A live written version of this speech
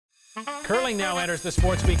Curling now enters the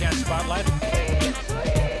Sports Weekend spotlight.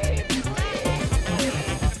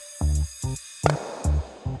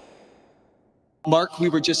 Mark, we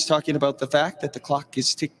were just talking about the fact that the clock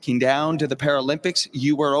is ticking down to the Paralympics.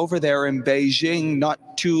 You were over there in Beijing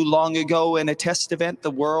not too long ago in a test event,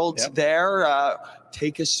 the Worlds there.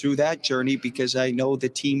 Take us through that journey, because I know the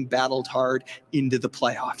team battled hard into the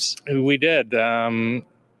playoffs. We did. The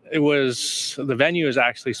venue is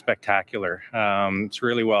actually spectacular. It's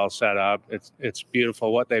really well set up. It's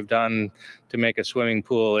beautiful. What they've done to make a swimming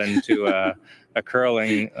pool into a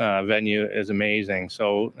curling venue is amazing.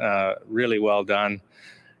 So really well done.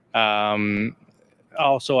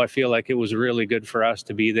 Also, I feel like it was really good for us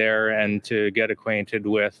to be there and to get acquainted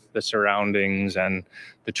with the surroundings and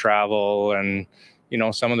the travel and, you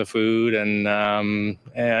know, some of the food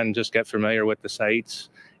and just get familiar with the sites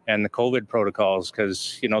and the COVID protocols,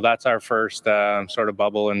 because, you know, that's our first sort of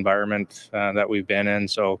bubble environment that we've been in.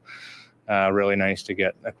 So really nice to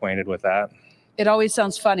get acquainted with that. It always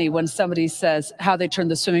sounds funny when somebody says how they turned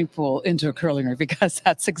the swimming pool into a curling rink, because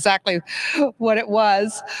that's exactly what it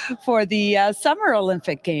was for the Summer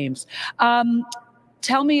Olympic Games.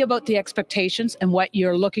 Tell me about the expectations and what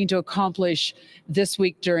you're looking to accomplish this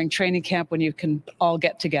week during training camp when you can all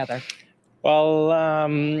get together. Well,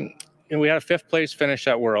 we had a 5th place finish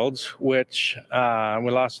at Worlds, which we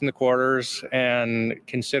lost in the quarters. And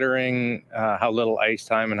considering how little ice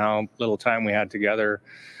time and how little time we had together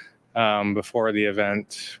before the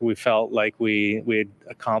event, we felt like we had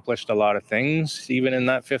accomplished a lot of things, even in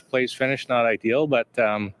that 5th place finish. Not ideal, but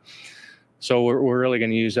so we're really going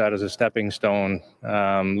to use that as a stepping stone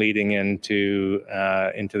leading into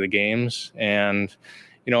the games. And,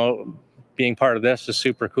 you know, being part of this is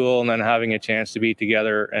super cool, and then having a chance to be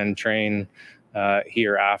together and train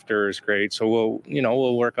here after is great. So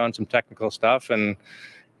we'll work on some technical stuff and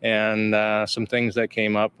some things that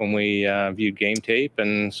came up when we viewed game tape,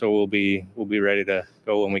 and so we'll be ready to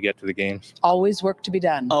go when we get to the games. Always work to be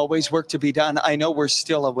done. Always work to be done. I know we're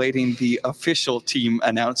still awaiting the official team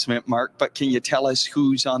announcement, Mark, but can you tell us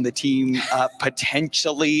who's on the team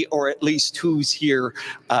potentially, or at least who's here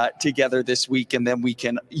together this week, and then we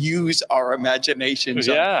can use our imaginations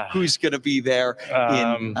on who's going to be there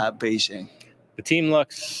in Beijing. The team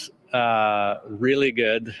looks really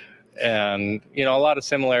good. And, you know, a lot of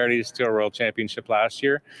similarities to our World Championship last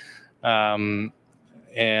year. And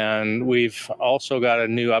we've also got a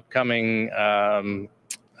new upcoming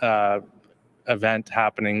event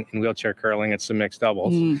happening in wheelchair curling. It's the mixed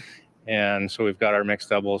doubles. And so we've got our mixed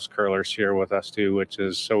doubles curlers here with us too, which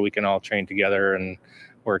is so we can all train together, and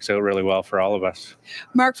works out really well for all of us.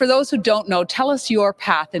 Mark, for those who don't know, tell us your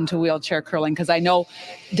path into wheelchair curling, because I know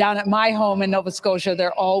down at my home in Nova Scotia,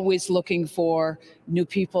 they're always looking for new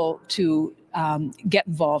people to get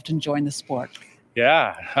involved and join the sport.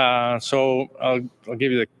 Yeah, so I'll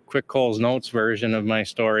give you the quick Coles Notes version of my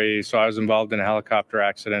story. So I was involved in a helicopter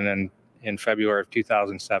accident in February of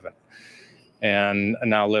 2007, and I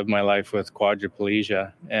now live my life with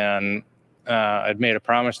quadriplegia. And I'd made a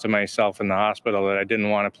promise to myself in the hospital that I didn't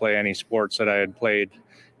want to play any sports that I had played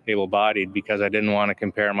able-bodied, because I didn't want to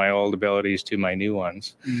compare my old abilities to my new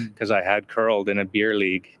ones, because I had curled in a beer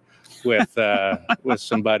league with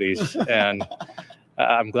some buddies. And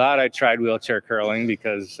I'm glad I tried wheelchair curling,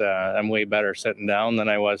 because I'm way better sitting down than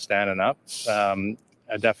I was standing up.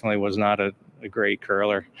 I definitely was not a great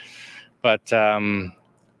curler, but I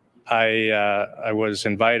was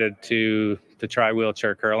invited to try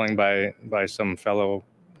wheelchair curling by some fellow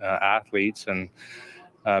athletes, and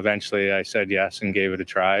eventually I said yes and gave it a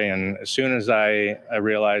try. And as soon as I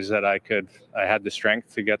realized that I had the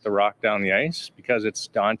strength to get the rock down the ice, because it's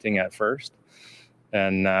daunting at first,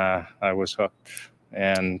 and I was hooked.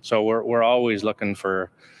 And so we're always looking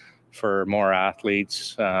for more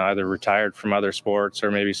athletes, either retired from other sports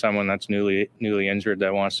or maybe someone that's newly injured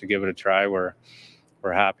that wants to give it a try. We're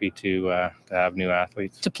happy to have new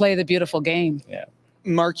athletes. To play the beautiful game. Yeah.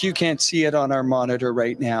 Mark, you can't see it on our monitor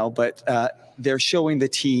right now, but they're showing the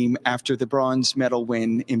team after the bronze medal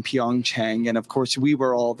win in Pyeongchang. And of course, we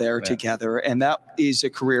were all there together. And that is a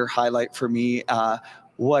career highlight for me.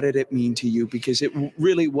 What did it mean to you? Because it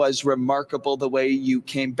really was remarkable the way you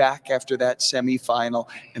came back after that semifinal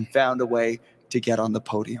and found a way to get on the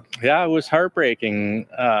podium. Yeah, it was heartbreaking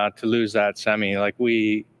to lose that semi. Like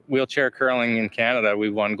wheelchair curling in Canada,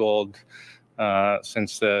 we've won gold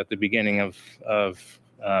since the beginning of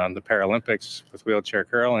the Paralympics with wheelchair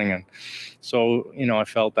curling. And so, you know, I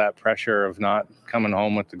felt that pressure of not coming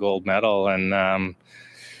home with the gold medal. And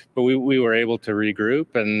but we were able to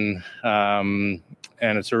regroup, and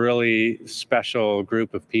it's a really special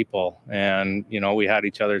group of people. And, you know, we had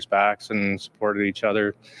each other's backs and supported each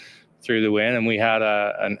other through the win, and we had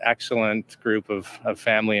an excellent group of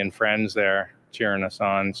family and friends there cheering us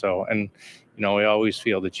on. So, and you know, we always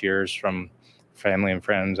feel the cheers from family and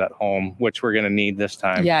friends at home, which we're going to need this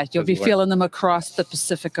time. Yeah, you'll be feeling them across the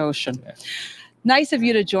Pacific Ocean. Yeah. Nice of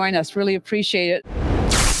you to join us. Really appreciate it.